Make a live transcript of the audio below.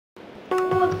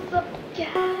What's up,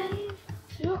 guys?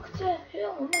 Look to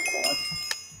hell, oh my god.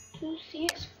 2,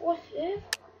 6, 4, 5. Okay.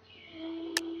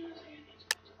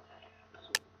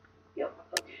 Yep,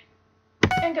 okay.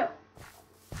 And go.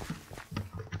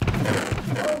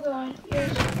 Oh god,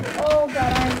 yes. Oh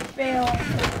god, I'm failing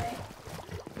today.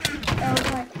 That was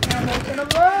my camera to the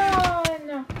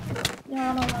run! No, I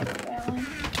don't like failing.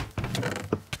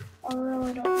 I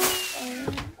really don't like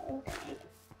failing. Oh god.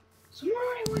 Someone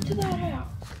already went to that house.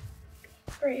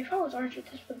 Great, if I was Archer,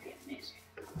 this would be amazing.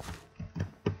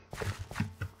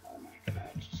 Oh my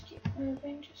god, just keep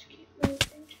moving, just keep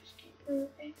moving, just keep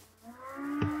moving.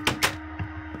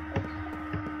 Okay.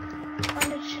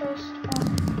 Find a chest on.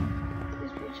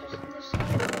 Please be a chest on this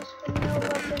side. This with no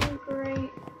weapon,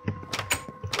 great.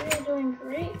 We are doing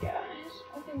great, guys.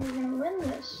 I think we're gonna win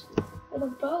this with a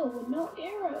bow with no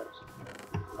arrows.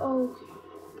 Okay.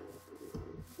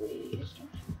 Please don't.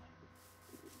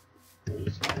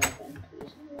 Please, no weapon,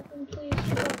 please, no weapon, please, no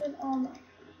weapon. Oh my god.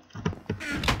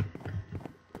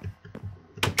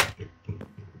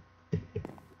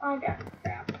 Oh god,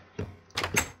 crap.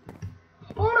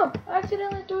 Oh no! I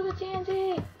accidentally threw the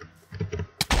TNT!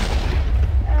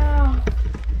 Ow.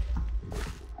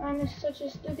 I'm such a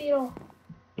stupido.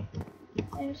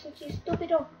 I'm such a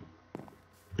stupido.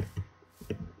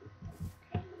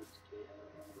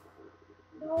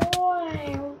 No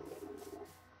way.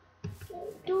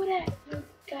 Don't do that. You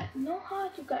got no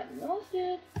heart, you got no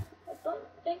food. I don't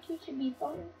think you should be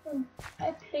falling from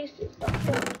high places.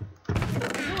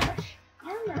 Gosh,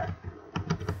 armor.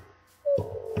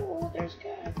 Oh, there's a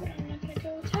guy, but I'm not gonna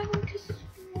go attack him because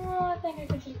I think I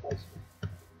could just close.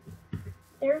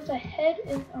 There's a head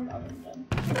in. I'm done.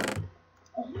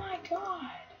 Oh my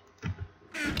god.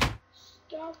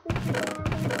 Stop with the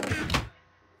armor.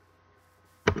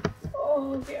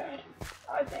 Oh god.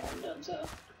 I think I'm done so.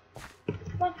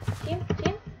 Come on, team.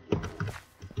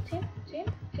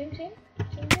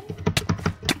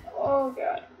 Oh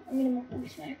god, I'm gonna be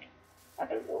smacked. I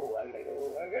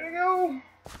gotta go.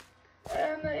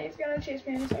 And then he's gonna chase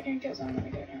me in a second because I'm gonna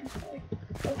go down.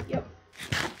 Oh, yep.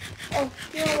 Oh,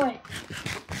 get away.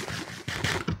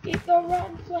 Eat the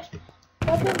rotten flesh.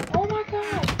 Weapon. Oh my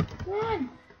god, run.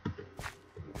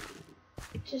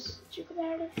 Just juke him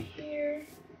out of here.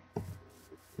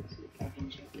 Let's see if I can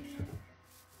juke him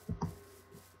out.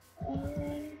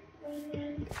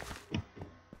 Run.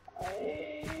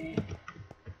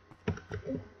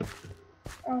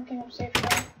 I don't think I'm safe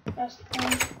now. That's the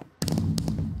point.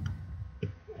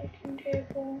 Making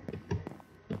table.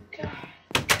 God.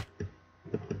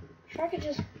 If I could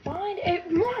just find a.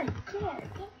 My god,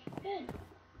 let me in.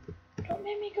 Don't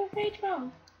make me go rage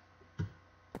mode.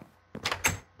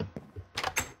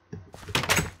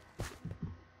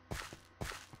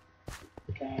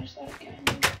 Gosh, that again.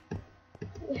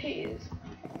 Please.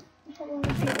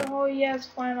 Oh yes,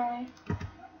 finally.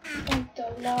 Thank the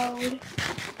Lord.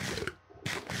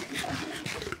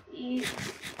 Eat.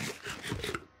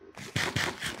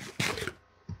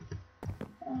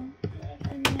 I'm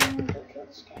gonna go kill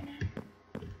this guy now.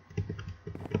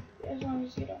 As long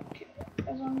as he don't kill me.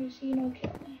 As long as he don't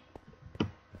kill me.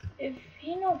 If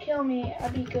he don't kill me, I'll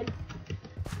be good.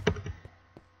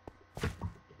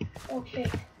 Oh,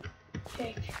 cake.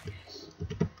 Cake. Yes.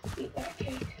 Eat that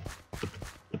cake.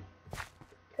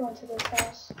 Go into this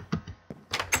house.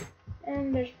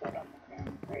 And there's blood on the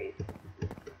ground. Great.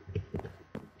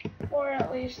 Or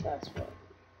at least that's what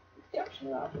capture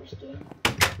robbers do.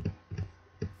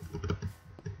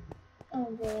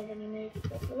 I'm really gonna need to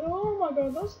go. Oh my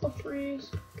god, that's the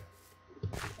freeze.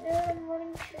 And I'm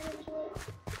running straight into it.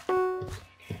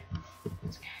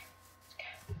 This guy.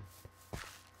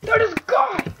 That is a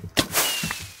guy!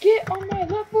 Get on my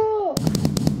level!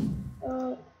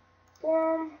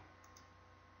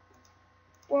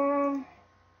 Boom.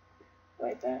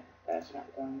 Wait, that's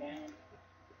not going down.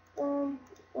 Boom.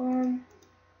 Boom.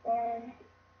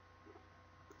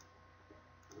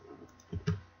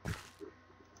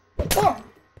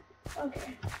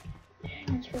 Okay.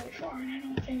 Dang, it's really far, and I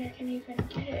don't think I can even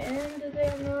get it into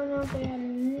there. No,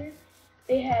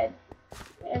 they had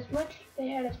as much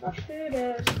food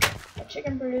as a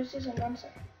chicken produces in 1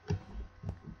 second.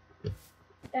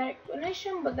 That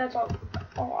explanation, but that's all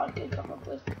I could come up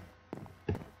with.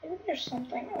 Maybe there's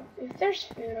something up. If there's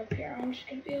food up here, I'm just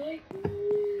gonna be like,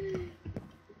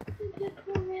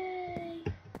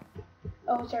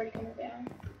 oh, it's already coming down.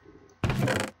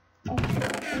 Oh my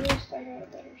god, at least I got a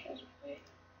better chest plate.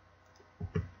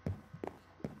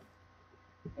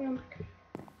 Oh my god.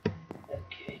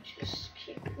 Okay, just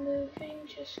keep moving. Maybe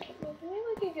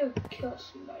we can go kill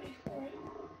somebody for it.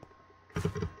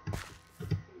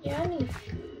 Yeah, I need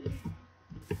food.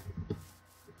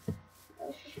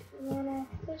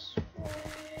 this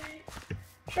way.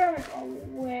 Sure,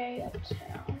 I'm way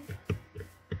uptown.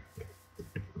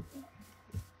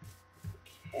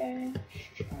 Okay,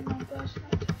 just trying my best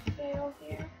not to fail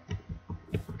here.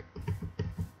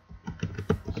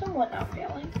 Somewhat not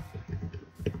failing.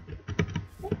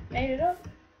 Oh, made it up.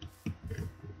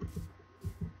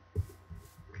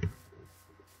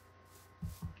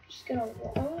 Just gonna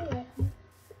roll.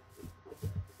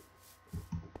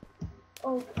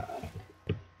 Oh god.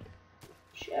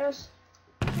 Just.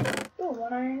 Oh,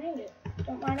 one iron ingot.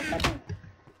 Don't mind if I do.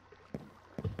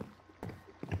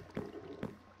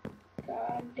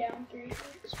 God, I'm down 3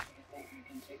 hits. I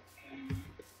can take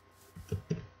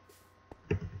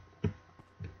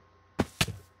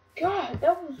God,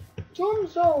 that was Jump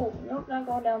Zone. Nope, not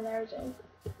going down there, Zone.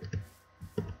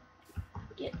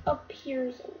 Get up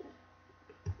here, Zone.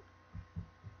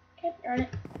 Okay, earn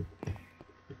it.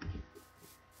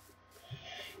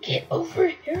 Get over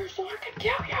here so I can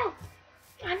tell you.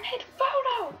 I need a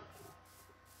photo.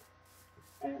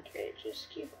 Okay, just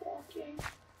keep walking.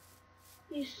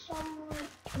 He's somewhat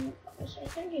close. I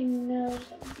think he knows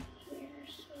I'm here,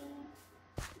 so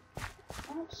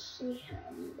I don't see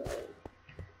him, but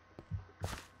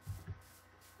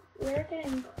we're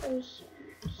getting closer,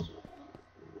 so.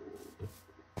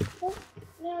 Oh,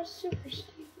 now Super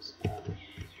Steve is up. Yeah,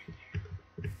 he's right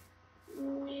there.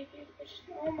 Maybe if I just.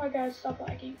 Oh my god, stop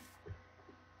lagging.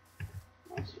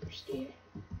 Oh, Super Steve.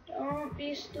 Don't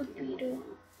be stupido.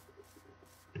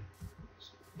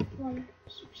 Come on,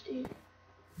 Super Steve.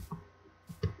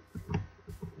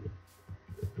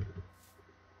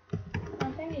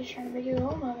 I think he's trying to make it.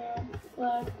 Oh my god,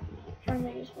 lag. Trying to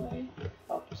make his way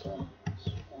up to spawn.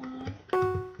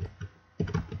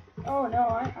 Oh no,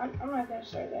 I'm not gonna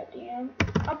start that DM.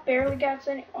 I barely got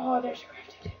any. Oh, there's a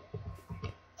crafting table.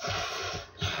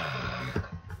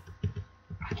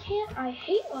 I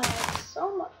hate lag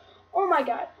so much. Oh my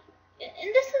god.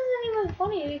 And this isn't even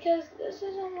funny because this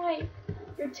isn't like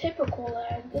your typical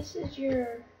lag. This is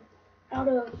your out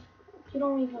of, you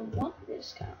don't even want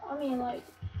this kind of, I mean like,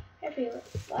 I feel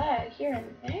lag here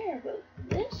and there, but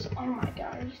this, oh my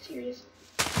god, are you serious?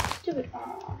 Stupid, come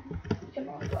on, oh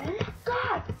my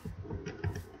god!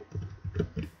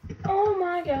 Oh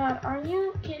my god, are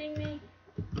you kidding me?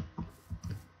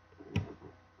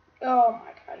 Oh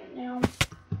my god, and now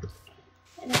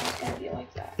it's gonna be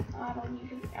like that. I don't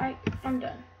even, I'm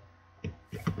done.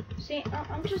 See,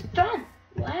 I'm just done.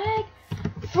 Lag,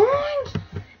 phones,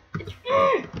 it's,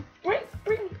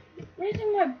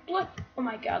 raising my blood. Oh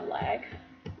my god, lag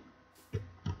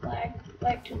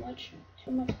too much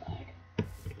lag.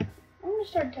 I'm gonna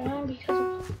start dying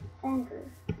because of hunger.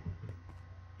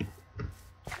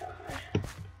 God,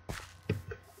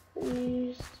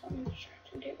 please tell me the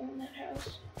crafting table in that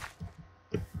house.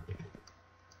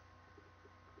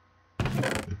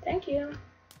 Thank you.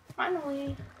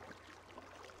 Finally.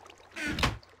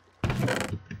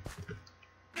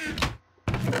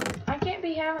 I can't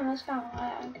be having this kind of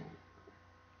lag.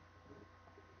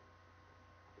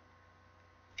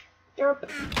 Derp,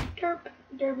 derp,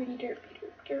 derpity, derp,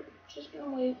 derp, derp. Just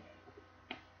gonna wait.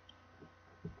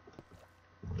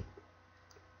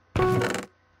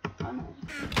 Finally.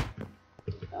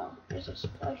 Oh, there's a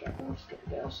supply drop. I'm just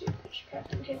gonna go see if there's a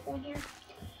crafting table in here,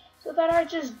 so that I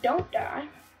just don't die.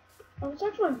 Oh, it's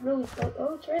actually really close.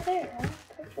 Oh, it's right there. Huh?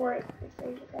 Look for it. If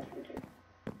there's a crafting table.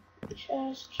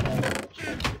 Chest.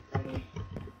 Ready.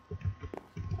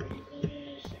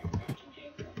 There's a crafting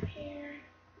table up here.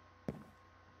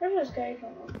 There's this guy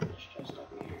going over this chest up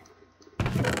here.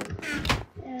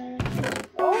 And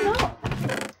oh no.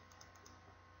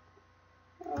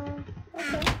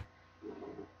 Okay.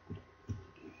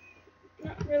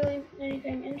 Not really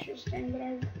anything interesting, but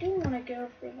I do want to go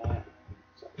for that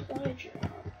supply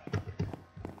drop.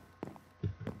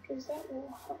 Because that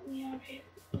will help me out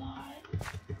a lot.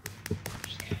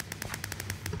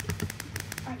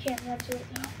 I can't run to it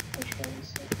now, which goes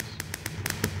 6.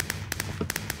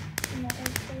 I'm not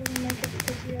going to make it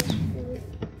because he has food.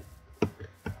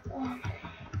 Oh my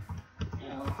god.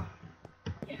 No.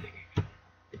 Yeah,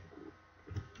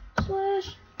 slash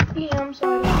PM so I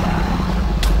don't die.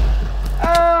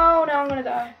 Oh, now I'm gonna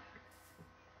die.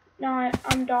 No,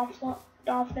 I'm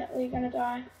definitely gonna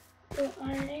die. Oh,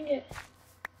 iron ingot.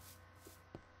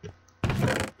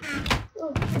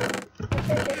 Oh, I'll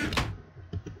take it.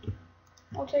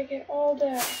 I'll take it all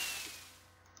day.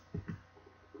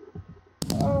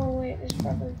 Oh wait, it's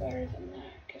probably better than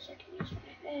that because I can use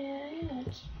my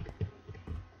hands.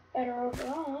 Better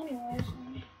overall, anyways.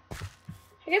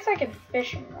 I guess I could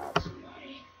fishing rod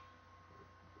somebody.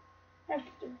 I have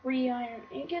 3 iron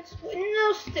ingots with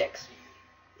no sticks.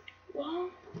 Well,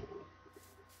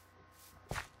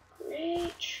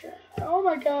 Oh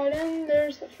my god, and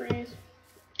there's the freeze.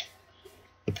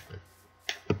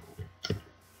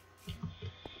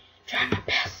 Try my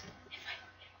best.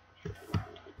 If the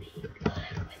world would be a little bit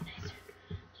nicer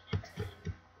next time.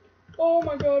 Oh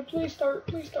my god, please start,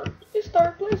 please start, please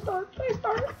start, please start, please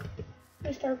start.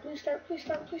 Please start, please start, please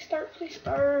start, please start, please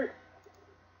start.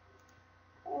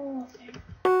 Oh, thank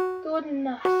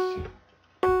goodness.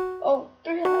 Oh,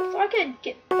 3 left, so I could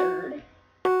get third.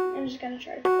 I'm just gonna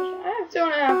try to finish it. I have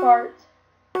 2.5 hearts.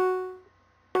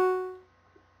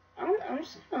 I'm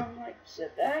just gonna like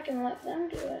sit back and let them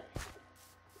do it.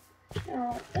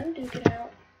 I'll let them duke it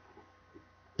out.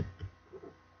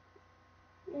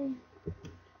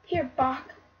 Here,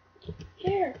 Bach.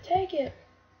 Here, take it.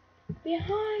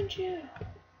 Behind you.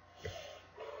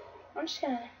 I'm just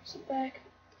gonna sit back.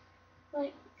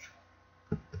 Like.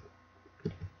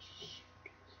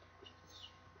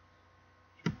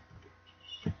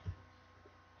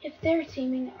 If they're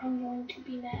teaming, I'm going to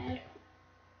be mad.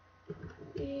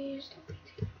 Please don't be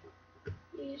teaming.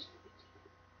 Please don't be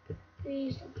teaming.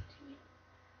 Please don't be teaming.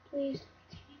 Please don't be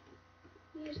teaming.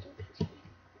 Please don't be teaming.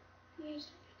 Please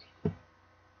don't be teaming.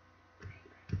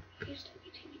 Please don't be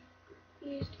teaming.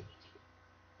 Please don't be teaming.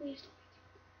 Please don't be teaming.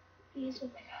 Please, oh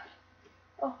my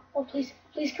god. Oh, please,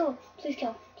 please kill him. Please kill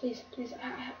him. Please, please,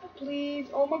 please.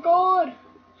 Oh my god.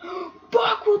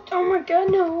 Buck will, oh my god,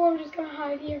 no, I'm just gonna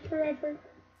hide here forever.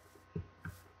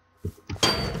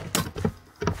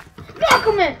 Knock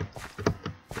him in!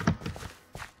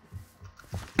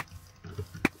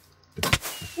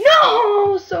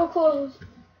 No! So close.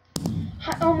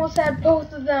 I almost had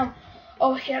both of them.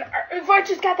 Oh shit, if I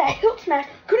just got that hilt smash,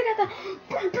 could have got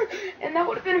that, and that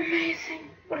would have been amazing.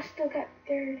 But I still got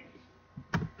third.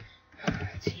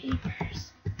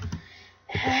 Teamers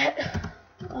at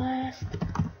last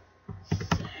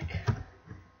sec.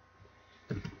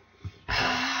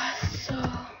 So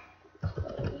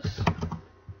close.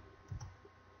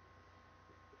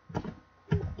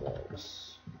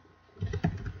 Close.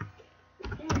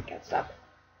 Oh my god, stop it.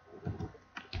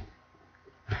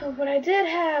 Oh, but I did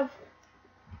have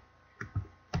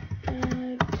 2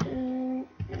 and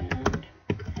a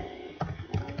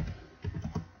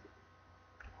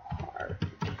heart.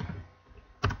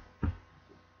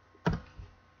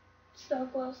 So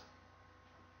close.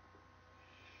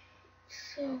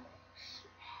 So close.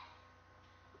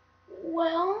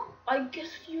 Well, I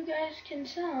guess you guys can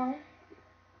tell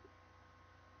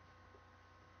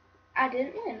I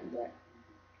didn't win, but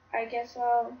I guess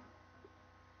I'll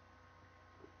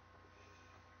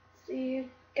see you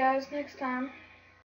guys next time.